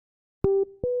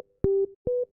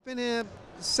Been here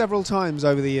several times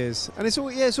over the years, and it's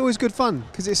always good fun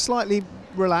because it's slightly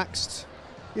relaxed.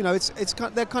 You know,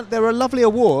 they're a lovely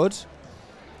award,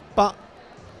 but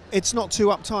it's not too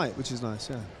uptight, which is nice.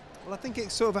 Yeah. Well, I think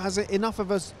it sort of has enough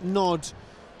of a nod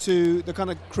to the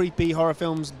kind of creepy horror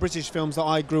films, British films that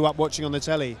I grew up watching on the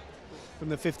telly, from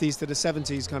the 50s to the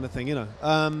 70s kind of thing. You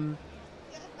know.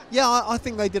 Yeah, I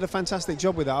think they did a fantastic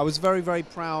job with that. I was very, very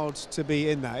proud to be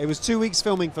in that. It was 2 weeks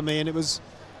filming for me, and it was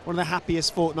one of the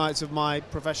happiest fortnights of my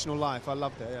professional life. I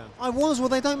loved it. Yeah, I was. Well,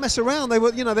 they don't mess around. They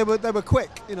were, they were quick.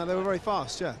 You know, they were very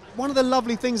fast. Yeah. One of the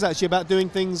lovely things actually about doing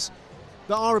things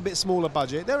that are a bit smaller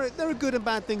budget. There are good and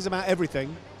bad things about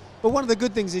everything, but one of the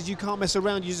good things is you can't mess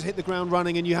around. You just hit the ground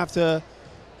running, and you have to,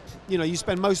 you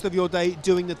spend most of your day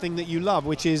doing the thing that you love,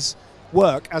 which is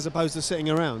work, as opposed to sitting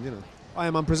around. You know.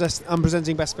 I'm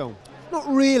presenting best film. Not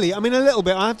really. I mean, a little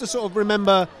bit. I have to sort of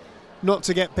remember not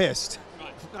to get pissed.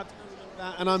 Right.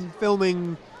 And I'm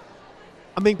filming.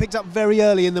 I'm being picked up very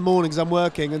early in the morning because I'm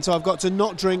working, and so I've got to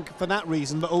not drink for that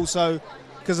reason, but also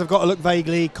because I've got to look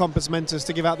vaguely compos mentis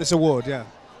to give out this award. Yeah.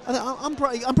 I'm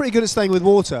pretty good at staying with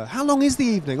water. How long is the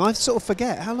evening? I sort of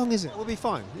forget. How long is it? We'll be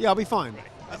fine. Yeah, I'll be fine.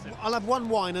 I'll have one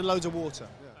wine and loads of water.